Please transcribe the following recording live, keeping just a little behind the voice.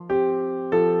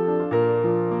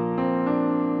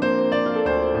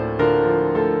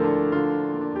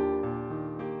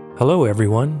Hello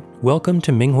everyone, welcome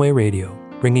to Minghui Radio,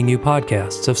 bringing you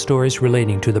podcasts of stories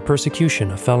relating to the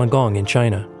persecution of Falun Gong in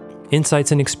China,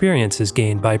 insights and experiences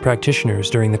gained by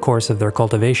practitioners during the course of their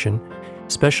cultivation,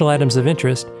 special items of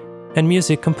interest, and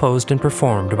music composed and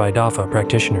performed by Dafa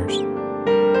practitioners.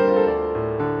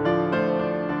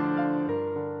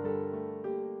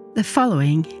 The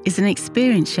following is an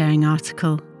experience-sharing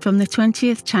article from the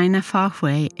 20th China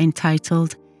Fahui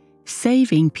entitled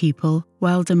Saving People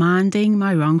While Demanding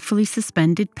My Wrongfully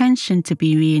Suspended Pension to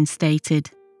be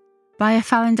Reinstated by a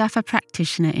Falun Dafa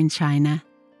practitioner in China.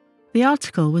 The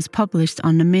article was published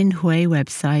on the Minghui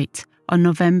website on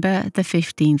November the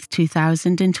 15th,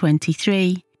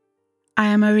 2023. I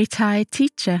am a retired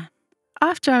teacher.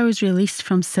 After I was released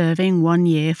from serving 1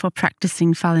 year for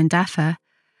practicing Falun Dafa,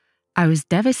 I was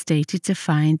devastated to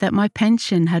find that my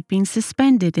pension had been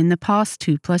suspended in the past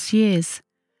 2+ years.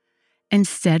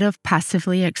 Instead of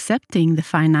passively accepting the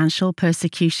financial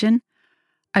persecution,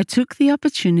 I took the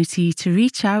opportunity to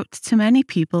reach out to many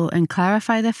people and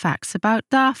clarify the facts about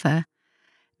Dafa.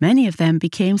 Many of them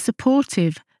became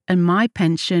supportive and my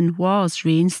pension was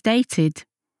reinstated.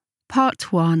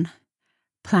 Part 1.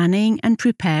 Planning and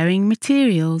preparing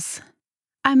materials.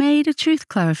 I made a truth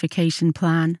clarification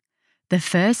plan. The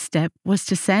first step was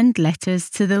to send letters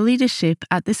to the leadership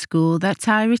at the school that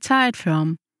I retired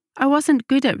from. I wasn't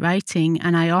good at writing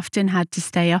and I often had to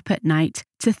stay up at night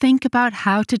to think about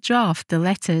how to draft the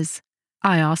letters.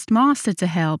 I asked Master to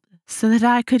help so that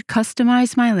I could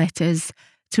customize my letters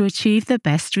to achieve the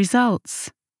best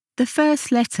results. The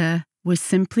first letter was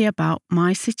simply about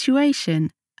my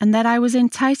situation and that I was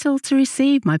entitled to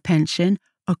receive my pension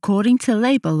according to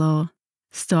labor law.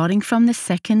 Starting from the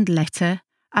second letter,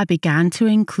 I began to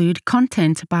include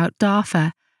content about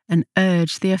Dafa and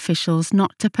urged the officials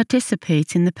not to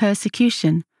participate in the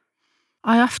persecution.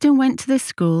 I often went to the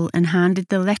school and handed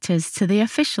the letters to the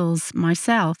officials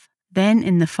myself. Then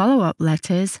in the follow-up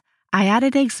letters, I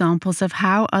added examples of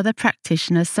how other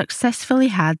practitioners successfully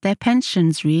had their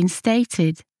pensions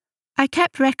reinstated. I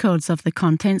kept records of the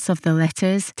contents of the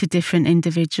letters to different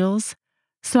individuals,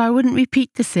 so I wouldn't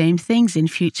repeat the same things in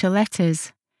future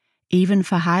letters, even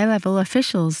for high-level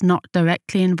officials not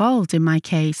directly involved in my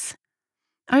case.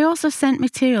 I also sent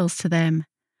materials to them.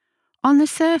 On the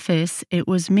surface, it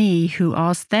was me who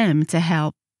asked them to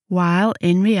help, while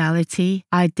in reality,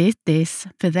 I did this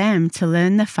for them to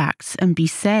learn the facts and be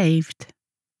saved.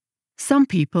 Some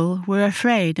people were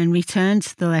afraid and returned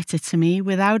the letter to me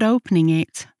without opening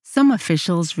it. Some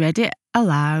officials read it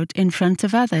aloud in front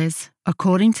of others,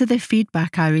 according to the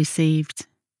feedback I received.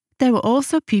 There were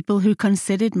also people who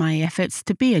considered my efforts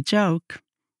to be a joke.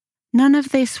 None of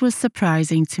this was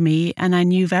surprising to me, and I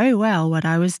knew very well what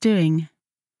I was doing.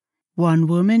 One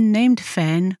woman named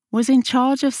Fen was in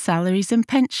charge of salaries and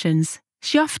pensions.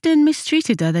 She often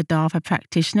mistreated other Dafa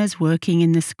practitioners working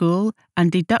in the school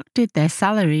and deducted their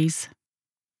salaries.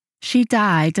 She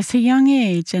died at a young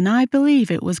age, and I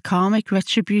believe it was karmic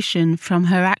retribution from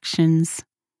her actions.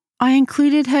 I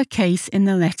included her case in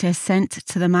the letter sent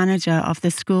to the manager of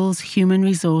the school's Human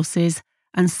Resources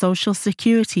and Social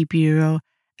Security Bureau,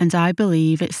 and I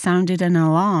believe it sounded an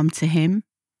alarm to him.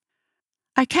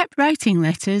 I kept writing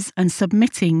letters and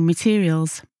submitting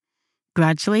materials.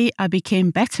 Gradually, I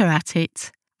became better at it.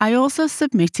 I also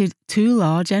submitted 2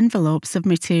 large envelopes of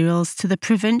materials to the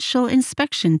provincial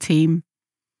inspection team.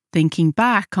 Thinking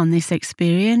back on this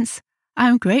experience, I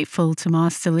am grateful to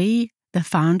Master Li, the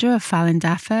founder of Falun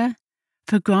Dafa,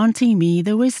 for granting me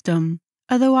the wisdom.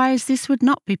 Otherwise, this would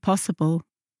not be possible.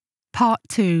 Part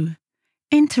 2.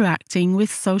 Interacting with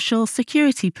Social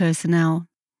Security personnel.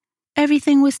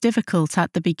 Everything was difficult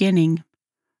at the beginning.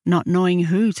 Not knowing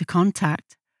who to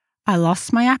contact, I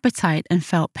lost my appetite and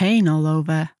felt pain all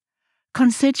over.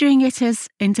 Considering it as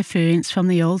interference from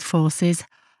the old forces,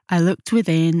 I looked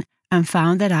within and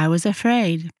found that I was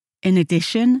afraid. In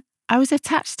addition, I was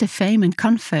attached to fame and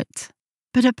comfort.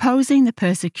 But opposing the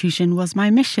persecution was my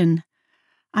mission,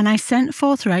 and I sent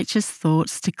forth righteous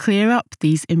thoughts to clear up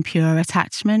these impure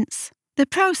attachments. The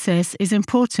process is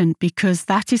important because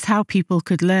that is how people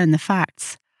could learn the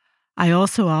facts. I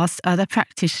also asked other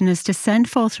practitioners to send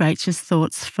forth righteous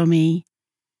thoughts for me.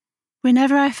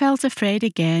 Whenever I felt afraid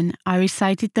again, I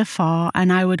recited the Fa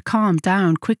and I would calm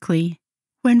down quickly.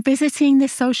 When visiting the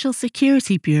Social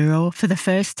Security Bureau for the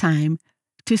first time,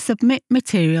 to submit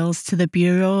materials to the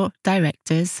Bureau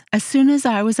directors, as soon as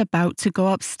I was about to go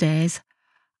upstairs,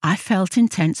 I felt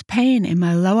intense pain in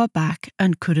my lower back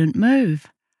and couldn't move.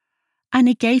 I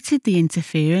negated the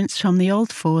interference from the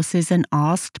old forces and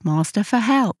asked Master for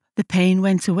help. The pain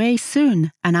went away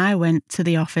soon and I went to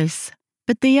the office.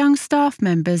 But the young staff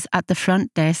members at the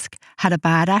front desk had a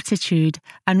bad attitude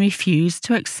and refused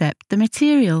to accept the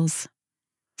materials.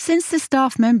 Since the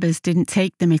staff members didn't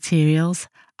take the materials,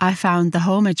 I found the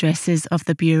home addresses of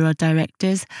the bureau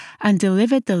directors and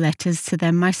delivered the letters to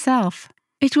them myself.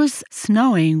 It was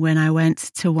snowing when I went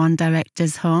to one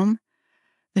director's home.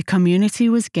 The community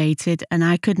was gated and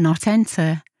I could not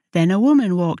enter. Then a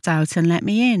woman walked out and let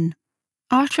me in.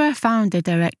 After I found the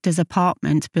director's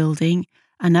apartment building,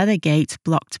 another gate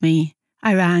blocked me.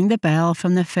 I rang the bell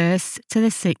from the 1st to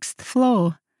the 6th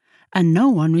floor, and no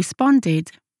one responded.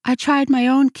 I tried my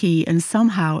own key and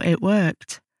somehow it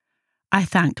worked. I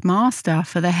thanked Master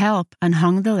for the help and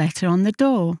hung the letter on the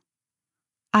door.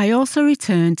 I also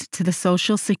returned to the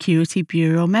Social Security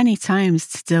Bureau many times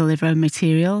to deliver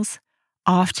materials.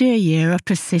 After a year of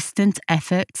persistent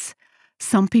efforts,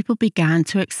 some people began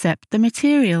to accept the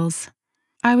materials.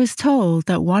 I was told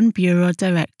that one bureau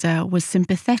director was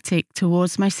sympathetic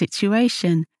towards my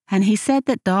situation, and he said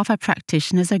that Dafa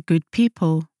practitioners are good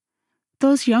people.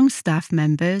 Those young staff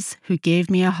members, who gave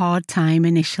me a hard time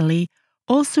initially,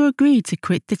 also agreed to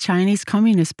quit the Chinese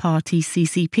Communist Party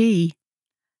CCP.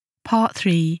 Part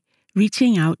 3.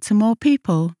 Reaching out to more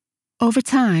people. Over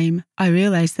time, I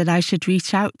realised that I should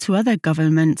reach out to other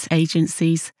government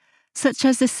agencies, such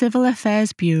as the Civil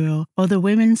Affairs Bureau or the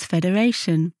Women's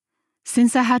Federation.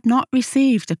 Since I had not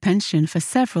received a pension for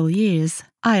several years,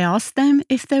 I asked them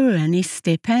if there were any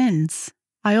stipends.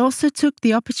 I also took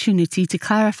the opportunity to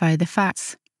clarify the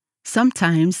facts.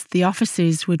 Sometimes the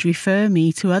offices would refer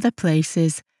me to other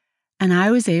places, and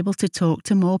I was able to talk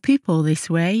to more people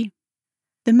this way.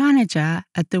 The manager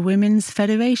at the Women's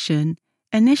Federation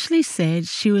initially said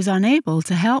she was unable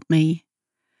to help me,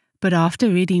 but after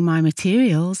reading my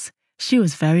materials, she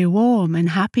was very warm and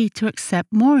happy to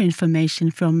accept more information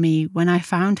from me when I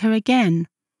found her again.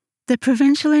 The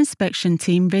provincial inspection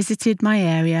team visited my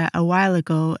area a while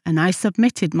ago and I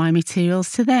submitted my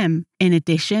materials to them. In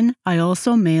addition, I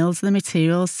also mailed the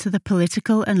materials to the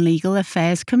Political and Legal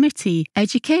Affairs Committee,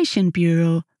 Education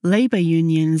Bureau, Labour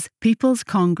Unions, People's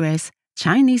Congress,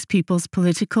 Chinese People's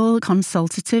Political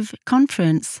Consultative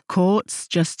Conference, Courts,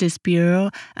 Justice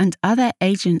Bureau, and other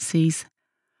agencies.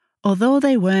 Although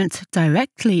they weren't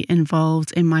directly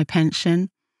involved in my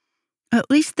pension, at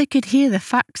least they could hear the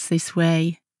facts this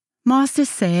way. Master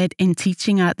said in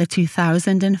teaching at the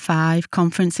 2005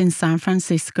 conference in San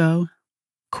Francisco,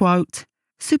 quote,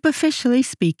 "Superficially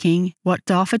speaking, what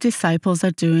Dafa disciples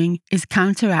are doing is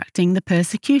counteracting the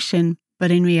persecution,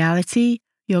 but in reality,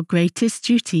 your greatest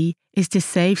duty is to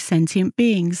save sentient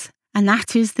beings, and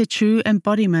that is the true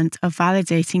embodiment of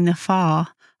validating the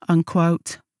Fa,"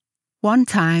 unquote. One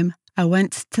time, I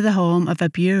went to the home of a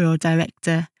bureau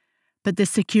director, but the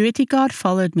security guard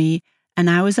followed me and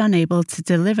I was unable to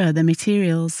deliver the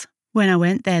materials. When I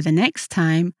went there the next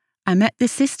time, I met the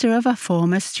sister of a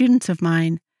former student of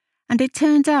mine, and it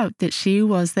turned out that she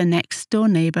was the next-door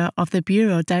neighbour of the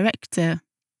bureau director.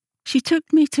 She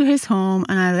took me to his home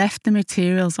and I left the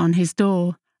materials on his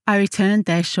door. I returned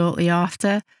there shortly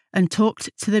after and talked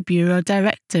to the bureau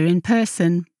director in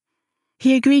person.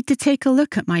 He agreed to take a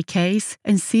look at my case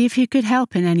and see if he could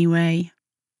help in any way.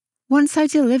 Once I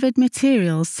delivered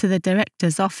materials to the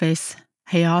director's office,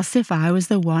 he asked if I was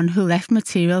the one who left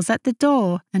materials at the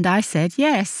door, and I said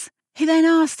yes. He then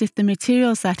asked if the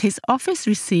materials that his office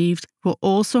received were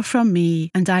also from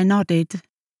me, and I nodded.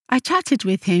 I chatted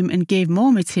with him and gave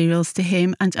more materials to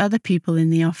him and other people in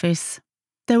the office.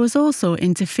 There was also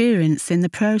interference in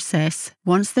the process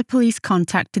once the police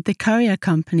contacted the courier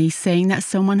company saying that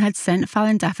someone had sent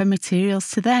Falun Dafa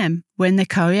materials to them. When the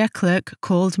courier clerk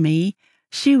called me,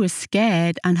 she was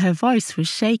scared and her voice was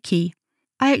shaky.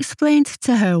 I explained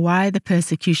to her why the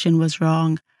persecution was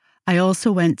wrong. I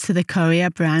also went to the courier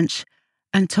branch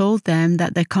and told them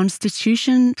that the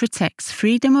Constitution protects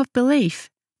freedom of belief.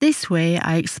 This way,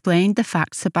 I explained the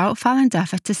facts about Falun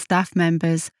Dafa to staff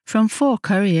members from 4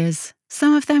 couriers.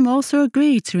 Some of them also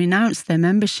agreed to renounce their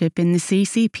membership in the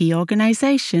CCP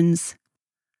organisations.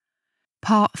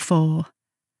 Part 4.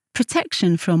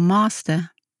 Protection from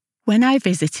Master. When I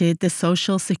visited the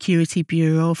Social Security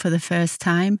Bureau for the first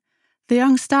time, the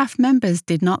young staff members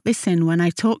did not listen when I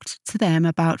talked to them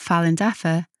about Falun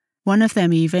Dafa. One of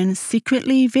them even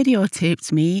secretly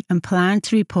videotaped me and planned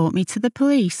to report me to the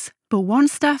police. But one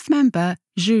staff member,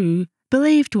 Zhu,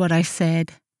 believed what I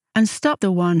said and stopped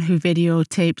the one who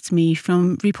videotaped me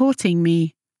from reporting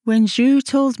me. When Zhu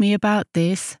told me about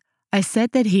this, I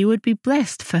said that he would be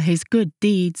blessed for his good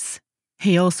deeds.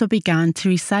 He also began to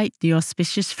recite the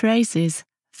auspicious phrases,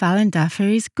 Falun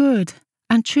Dafa is good,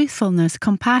 and truthfulness,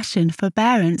 compassion,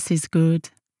 forbearance is good.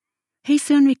 He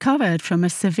soon recovered from a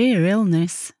severe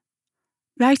illness.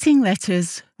 Writing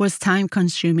letters was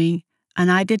time-consuming,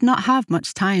 and I did not have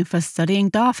much time for studying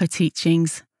Dafa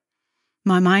teachings.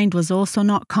 My mind was also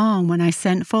not calm when I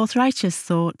sent forth righteous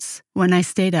thoughts. When I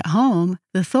stayed at home,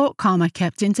 the thought karma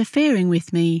kept interfering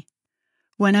with me.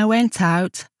 When I went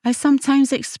out, I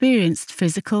sometimes experienced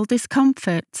physical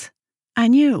discomfort. I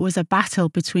knew it was a battle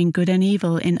between good and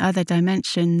evil in other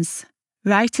dimensions.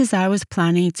 Right as I was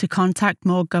planning to contact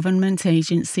more government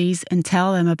agencies and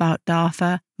tell them about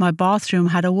Dafa, my bathroom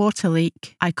had a water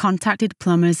leak. I contacted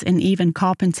plumbers and even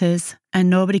carpenters, and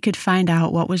nobody could find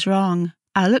out what was wrong.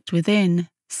 I looked within,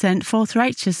 sent forth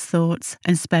righteous thoughts,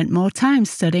 and spent more time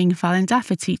studying Falun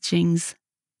Dafa teachings.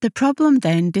 The problem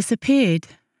then disappeared.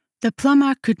 The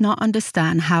plumber could not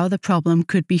understand how the problem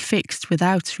could be fixed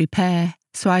without repair,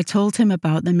 so I told him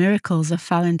about the miracles of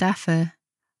Falun Dafa.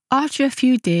 After a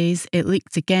few days, it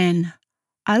leaked again.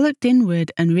 I looked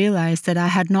inward and realized that I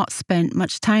had not spent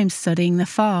much time studying the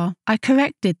Fa. I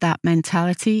corrected that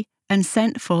mentality and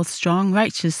sent forth strong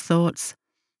righteous thoughts.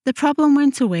 The problem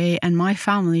went away and my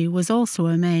family was also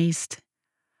amazed.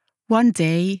 One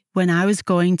day, when I was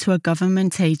going to a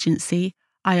government agency,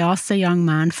 I asked a young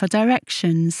man for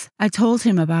directions. I told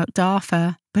him about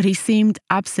Dafa, but he seemed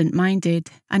absent-minded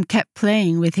and kept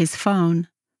playing with his phone.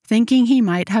 Thinking he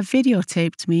might have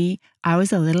videotaped me, I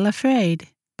was a little afraid,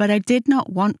 but I did not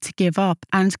want to give up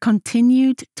and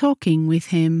continued talking with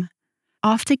him.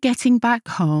 After getting back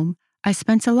home, I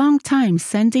spent a long time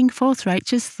sending forth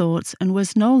righteous thoughts and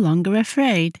was no longer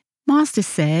afraid. Master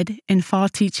said in Fa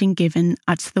teaching given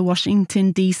at the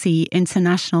Washington, D.C.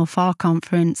 International Fa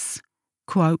Conference,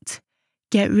 quote,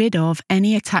 "Get rid of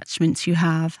any attachments you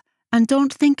have and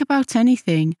don't think about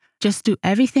anything. Just do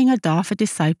everything a Dafa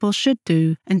disciple should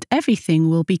do and everything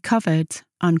will be covered,"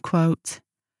 unquote.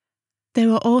 There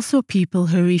were also people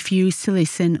who refused to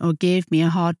listen or gave me a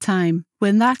hard time.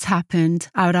 When that happened,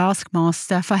 I would ask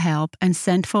Master for help and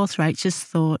send forth righteous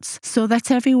thoughts so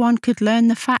that everyone could learn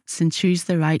the facts and choose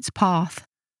the right path.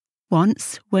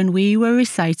 Once, when we were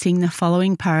reciting the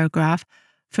following paragraph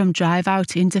from Drive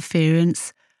Out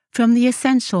Interference, from the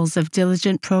Essentials of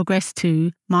Diligent Progress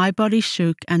 2, my body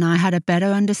shook and I had a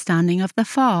better understanding of the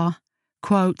Fa.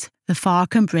 Quote, "The Fa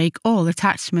can break all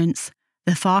attachments.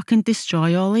 The Fa can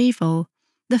destroy all evil.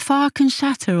 The Fa can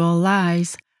shatter all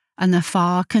lies. And the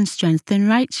Fa can strengthen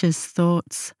righteous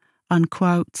thoughts."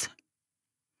 Unquote.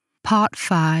 Part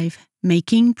 5.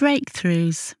 Making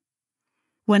Breakthroughs.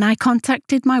 When I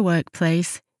contacted my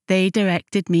workplace, they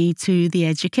directed me to the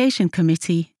Education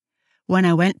Committee. When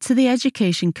I went to the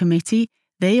Education Committee,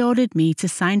 they ordered me to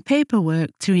sign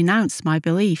paperwork to renounce my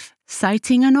belief,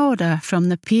 citing an order from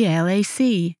the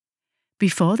PLAC.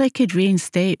 Before they could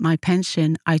reinstate my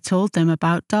pension, I told them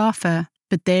about Dafa,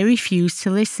 but they refused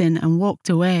to listen and walked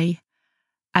away.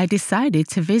 I decided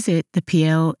to visit the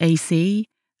PLAC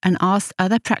and asked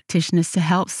other practitioners to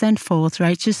help send forth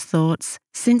righteous thoughts,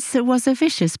 since it was a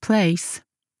vicious place.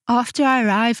 After I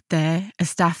arrived there, a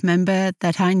staff member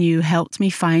that I knew helped me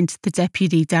find the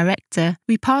deputy director.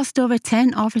 We passed over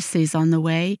 10 offices on the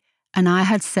way, and I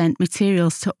had sent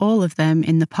materials to all of them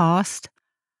in the past.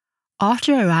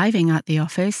 After arriving at the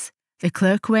office, the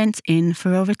clerk went in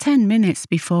for over 10 minutes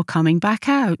before coming back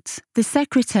out. "The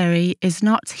secretary is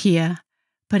not here,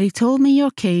 but he told me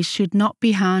your case should not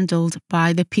be handled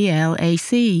by the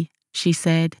PLAC," she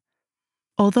said.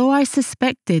 Although I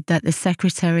suspected that the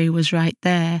secretary was right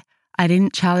there, I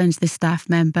didn't challenge the staff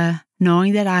member,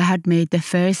 knowing that I had made the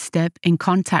first step in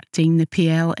contacting the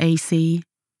PLAC.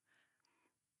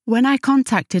 When I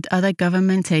contacted other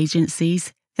government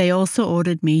agencies, they also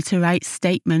ordered me to write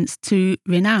statements to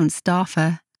renounce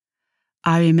Dafa.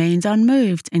 I remained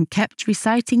unmoved and kept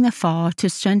reciting the Fa to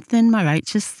strengthen my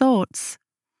righteous thoughts.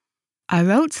 I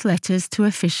wrote letters to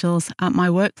officials at my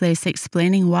workplace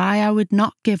explaining why I would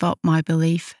not give up my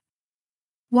belief.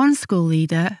 One school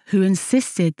leader, who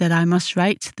insisted that I must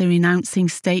write the renouncing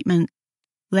statement,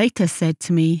 later said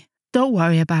to me, "Don't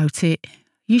worry about it.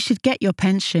 You should get your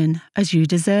pension, as you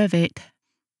deserve it."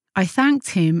 I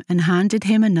thanked him and handed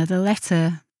him another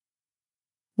letter.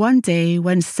 One day,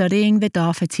 when studying the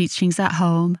Dafa teachings at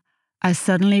home, I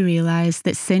suddenly realized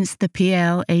that since the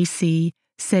PLAC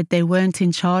said they weren't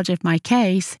in charge of my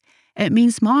case, it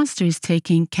means Master is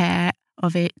taking care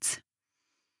of it.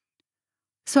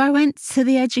 So I went to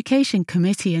the Education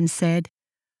Committee and said,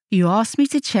 "You asked me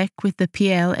to check with the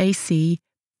PLAC,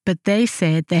 but they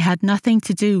said they had nothing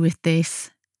to do with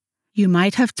this." "You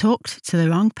might have talked to the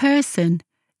wrong person.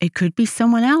 It could be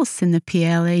someone else in the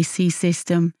PLAC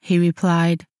system," he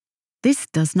replied. "This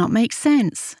does not make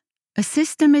sense. A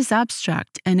system is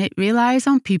abstract and it relies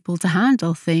on people to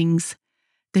handle things.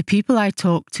 The people I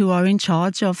talk to are in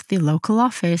charge of the local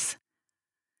office."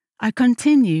 I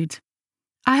continued,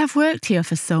 I have worked here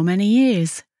for so many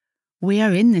years. We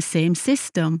are in the same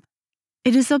system.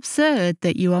 It is absurd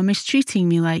that you are mistreating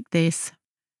me like this.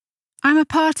 I'm a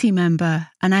party member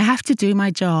and I have to do my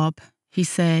job, he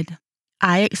said.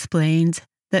 I explained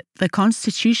that the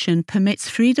Constitution permits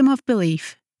freedom of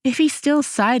belief. If he still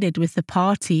sided with the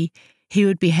party, he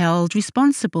would be held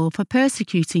responsible for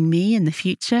persecuting me in the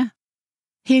future.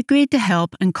 He agreed to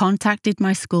help and contacted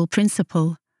my school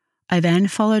principal. I then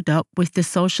followed up with the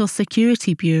Social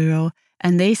Security Bureau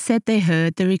and they said they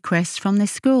heard the request from the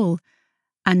school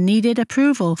and needed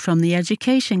approval from the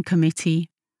Education Committee.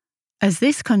 As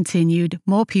this continued,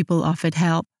 more people offered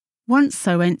help. Once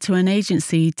I went to an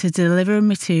agency to deliver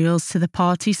materials to the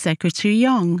party secretary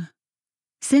Young.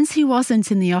 Since he wasn't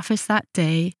in the office that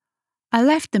day, I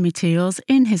left the materials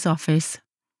in his office.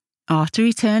 After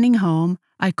returning home,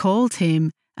 I called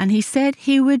him and he said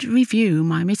he would review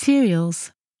my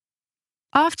materials.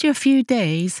 After a few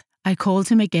days, I called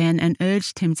him again and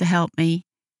urged him to help me.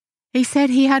 He said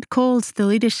he had called the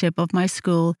leadership of my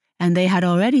school and they had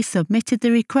already submitted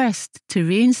the request to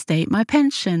reinstate my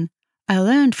pension. I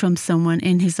learned from someone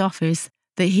in his office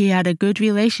that he had a good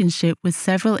relationship with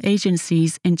several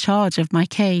agencies in charge of my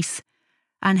case,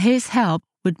 and his help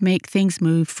would make things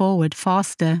move forward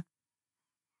faster.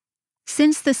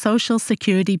 Since the Social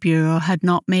Security Bureau had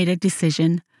not made a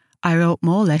decision, I wrote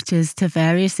more letters to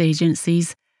various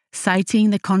agencies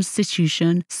citing the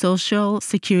Constitution, Social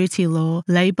Security Law,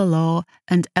 Labour Law,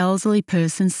 and Elderly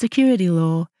Persons Security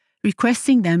Law,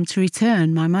 requesting them to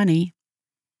return my money.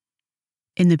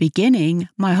 In the beginning,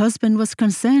 my husband was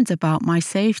concerned about my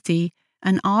safety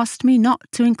and asked me not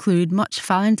to include much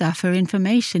Falun Dafa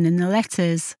information in the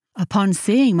letters. Upon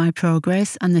seeing my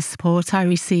progress and the support I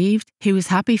received, he was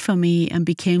happy for me and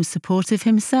became supportive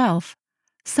himself.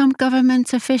 Some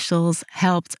government officials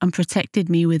helped and protected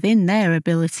me within their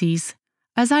abilities.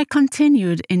 As I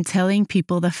continued in telling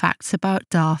people the facts about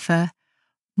Dafa,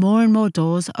 more and more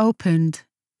doors opened.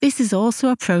 This is also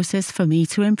a process for me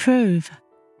to improve.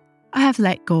 I have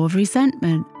let go of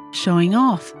resentment, showing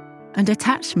off, and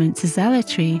attachment to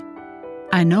zealotry.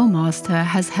 I know Master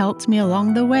has helped me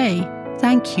along the way.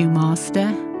 Thank you,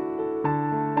 Master.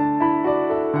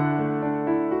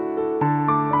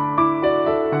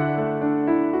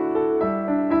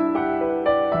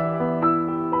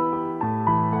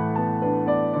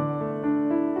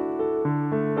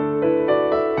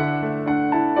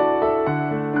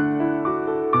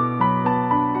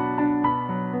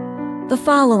 The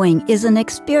following is an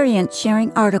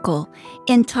experience-sharing article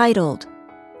entitled,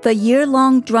 The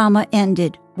Year-Long Drama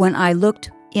Ended When I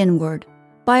Looked Inward,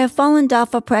 by a Falun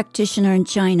Dafa practitioner in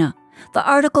China. The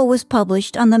article was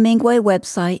published on the Minghui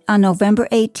website on November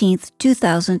 18,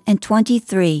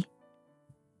 2023.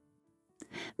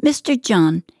 Mr.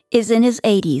 Zhang is in his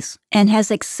 80s and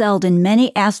has excelled in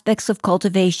many aspects of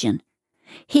cultivation.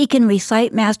 He can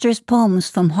recite master's poems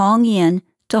from Hong Yin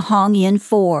to Hong Yin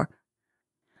 4.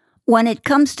 When it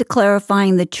comes to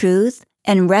clarifying the truth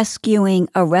and rescuing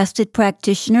arrested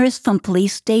practitioners from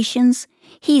police stations,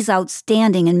 he's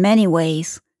outstanding in many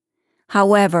ways.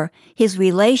 However, his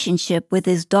relationship with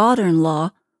his daughter-in-law,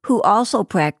 who also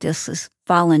practices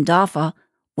Falun Dafa,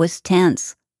 was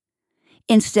tense.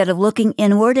 Instead of looking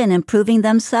inward and improving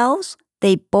themselves,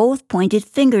 they both pointed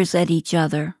fingers at each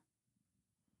other.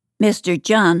 Mr.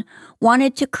 Zhang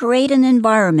wanted to create an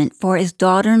environment for his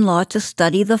daughter-in-law to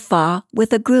study the Fa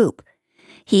with a group.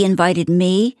 He invited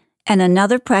me and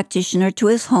another practitioner to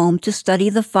his home to study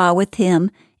the Fa with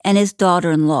him and his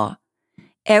daughter-in-law.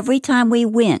 Every time we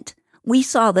went, we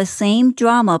saw the same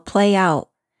drama play out.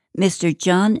 Mr.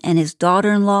 Zhang and his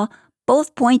daughter-in-law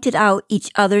both pointed out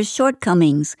each other's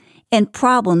shortcomings and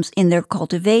problems in their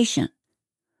cultivation.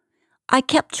 I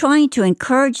kept trying to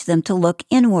encourage them to look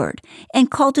inward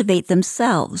and cultivate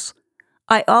themselves.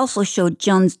 I also showed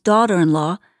Zhang's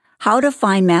daughter-in-law how to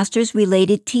find master's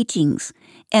related teachings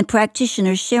and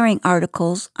practitioners sharing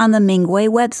articles on the Minghui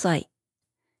website.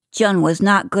 Zhang was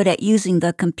not good at using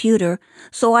the computer,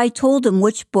 so I told him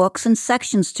which books and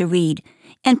sections to read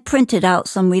and printed out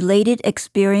some related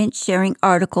experience sharing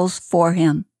articles for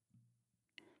him.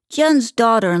 Zhang's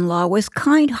daughter-in-law was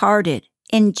kind-hearted,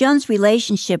 and Zhang's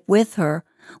relationship with her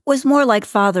was more like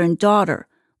father and daughter,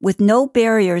 with no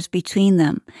barriers between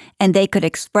them, and they could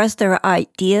express their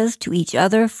ideas to each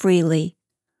other freely.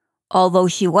 Although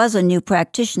she was a new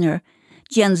practitioner,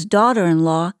 Zhang's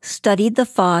daughter-in-law studied the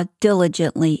Fa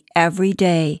diligently every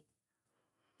day.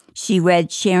 She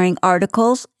read sharing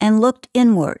articles and looked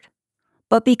inward.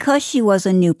 But because she was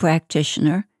a new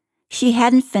practitioner, she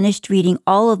hadn't finished reading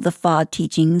all of the Fa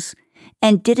teachings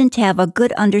and didn't have a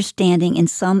good understanding in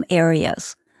some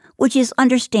areas, which is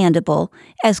understandable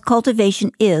as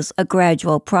cultivation is a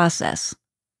gradual process.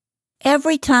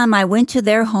 Every time I went to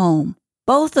their home,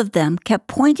 both of them kept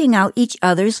pointing out each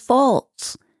other's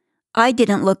faults. I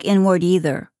didn't look inward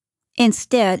either.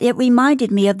 Instead, it reminded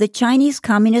me of the Chinese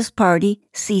Communist Party,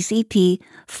 CCP,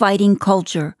 fighting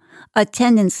culture, a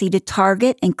tendency to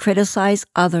target and criticize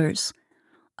others.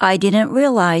 I didn't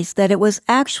realize that it was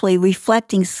actually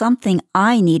reflecting something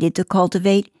I needed to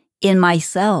cultivate in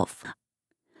myself.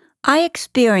 I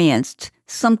experienced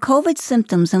some COVID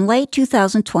symptoms in late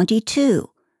 2022.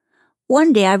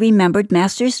 One day I remembered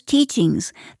Master's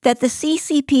teachings that the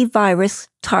CCP virus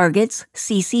targets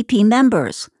CCP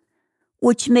members,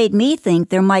 which made me think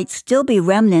there might still be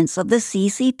remnants of the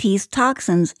CCP's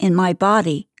toxins in my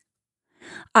body.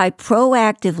 I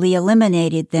proactively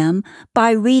eliminated them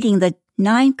by reading the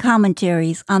 9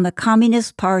 commentaries on the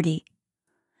Communist Party.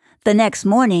 The next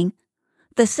morning,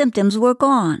 the symptoms were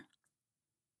gone.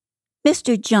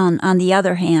 Mr. Jun, on the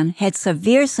other hand, had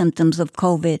severe symptoms of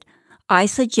COVID. I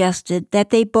suggested that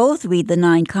they both read the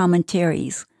 9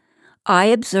 commentaries. I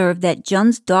observed that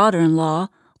Jun's daughter-in-law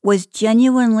was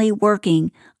genuinely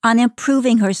working on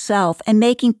improving herself and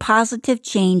making positive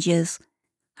changes.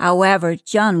 However,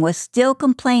 Jun was still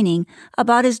complaining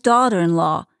about his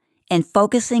daughter-in-law and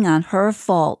focusing on her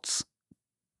faults.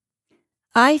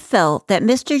 I felt that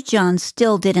Mr. Jun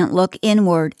still didn't look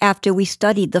inward after we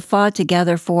studied the Fa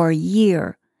together for a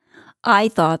year. I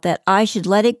thought that I should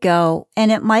let it go and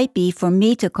it might be for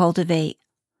me to cultivate.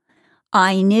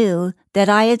 I knew that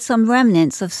I had some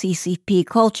remnants of CCP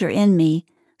culture in me,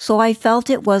 so I felt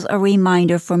it was a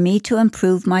reminder for me to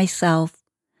improve myself.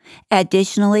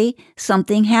 Additionally,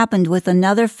 something happened with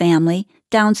another family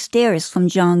downstairs from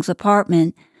Zhang's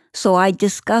apartment, so I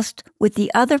discussed with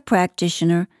the other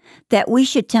practitioner that we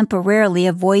should temporarily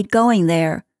avoid going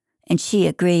there, and she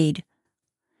agreed.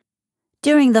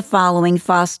 During the following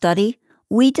Fa study,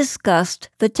 we discussed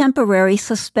the temporary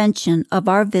suspension of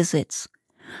our visits.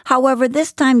 However,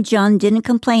 this time Jun didn't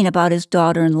complain about his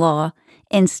daughter-in-law.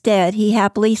 Instead, he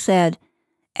happily said,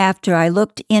 "After I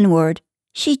looked inward,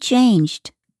 she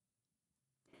changed."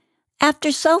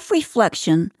 After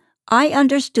self-reflection, I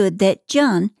understood that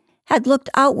Jun had looked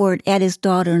outward at his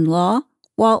daughter-in-law,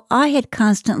 while I had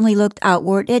constantly looked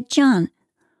outward at Jun.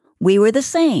 We were the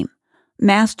same.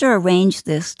 Master arranged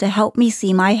this to help me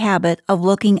see my habit of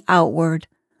looking outward.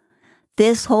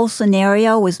 This whole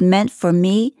scenario was meant for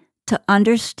me to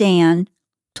understand,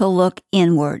 to look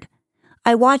inward.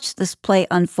 I watched this play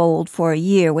unfold for a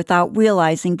year without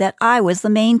realizing that I was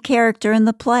the main character in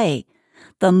the play.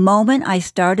 The moment I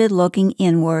started looking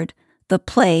inward, the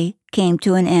play came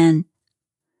to an end.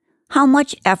 How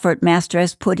much effort Master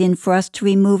has put in for us to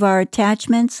remove our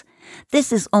attachments?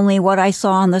 This is only what I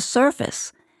saw on the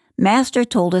surface. Master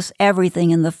told us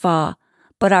everything in the Fa,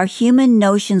 but our human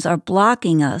notions are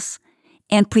blocking us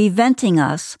and preventing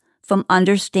us from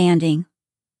understanding.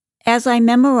 As I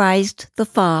memorized the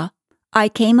Fa, I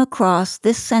came across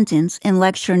this sentence in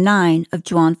Lecture 9 of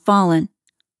Zhuan Falun.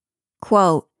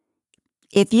 Quote,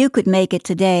 "If you could make it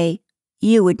today,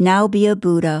 you would now be a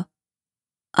Buddha."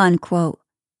 Unquote.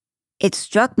 It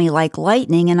struck me like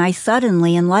lightning and I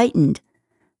suddenly enlightened.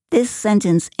 This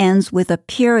sentence ends with a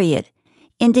period,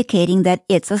 indicating that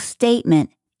it's a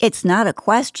statement. It's not a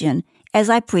question, as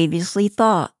I previously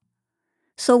thought.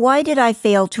 So why did I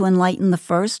fail to enlighten the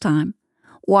first time?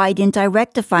 Why didn't I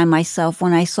rectify myself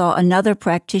when I saw another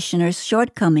practitioner's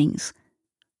shortcomings?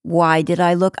 Why did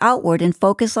I look outward and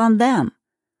focus on them?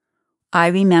 I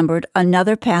remembered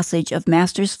another passage of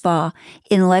Master's Fa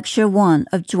in Lecture 1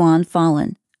 of Zhuan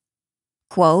Falun.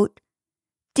 Quote,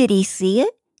 "Did he see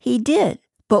it? He did,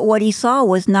 but what he saw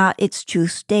was not its true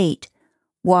state.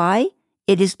 Why?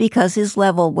 It is because his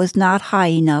level was not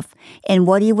high enough, and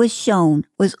what he was shown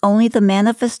was only the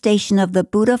manifestation of the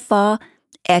Buddha Fa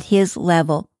at his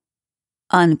level."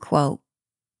 Unquote.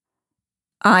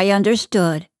 I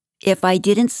understood. If I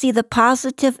didn't see the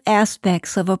positive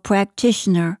aspects of a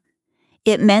practitioner,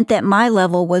 it meant that my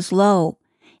level was low,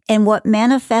 and what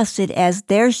manifested as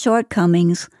their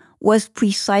shortcomings was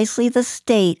precisely the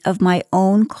state of my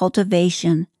own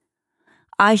cultivation.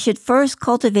 I should first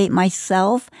cultivate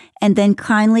myself and then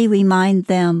kindly remind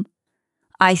them.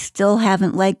 I still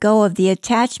haven't let go of the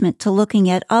attachment to looking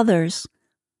at others.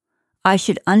 I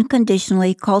should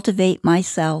unconditionally cultivate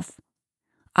myself.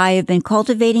 I have been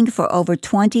cultivating for over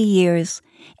 20 years,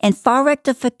 and Fa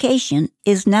rectification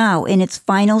is now in its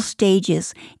final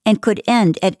stages and could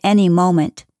end at any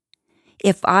moment.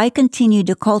 If I continue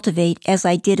to cultivate as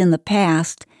I did in the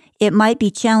past, it might be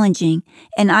challenging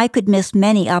and I could miss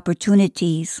many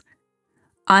opportunities.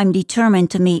 I'm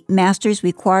determined to meet Master's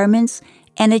requirements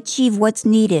and achieve what's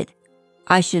needed.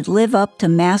 I should live up to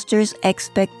Master's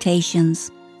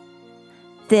expectations.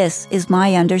 This is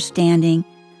my understanding.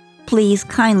 Please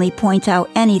kindly point out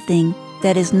anything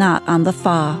that is not on the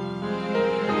Fa.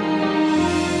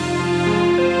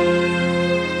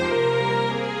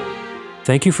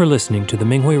 Thank you for listening to the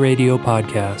Minghui Radio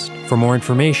podcast. For more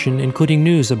information, including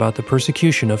news about the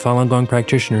persecution of Falun Gong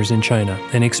practitioners in China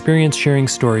and experience-sharing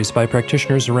stories by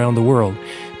practitioners around the world,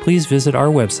 please visit our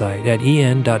website at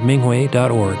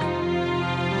en.minghui.org.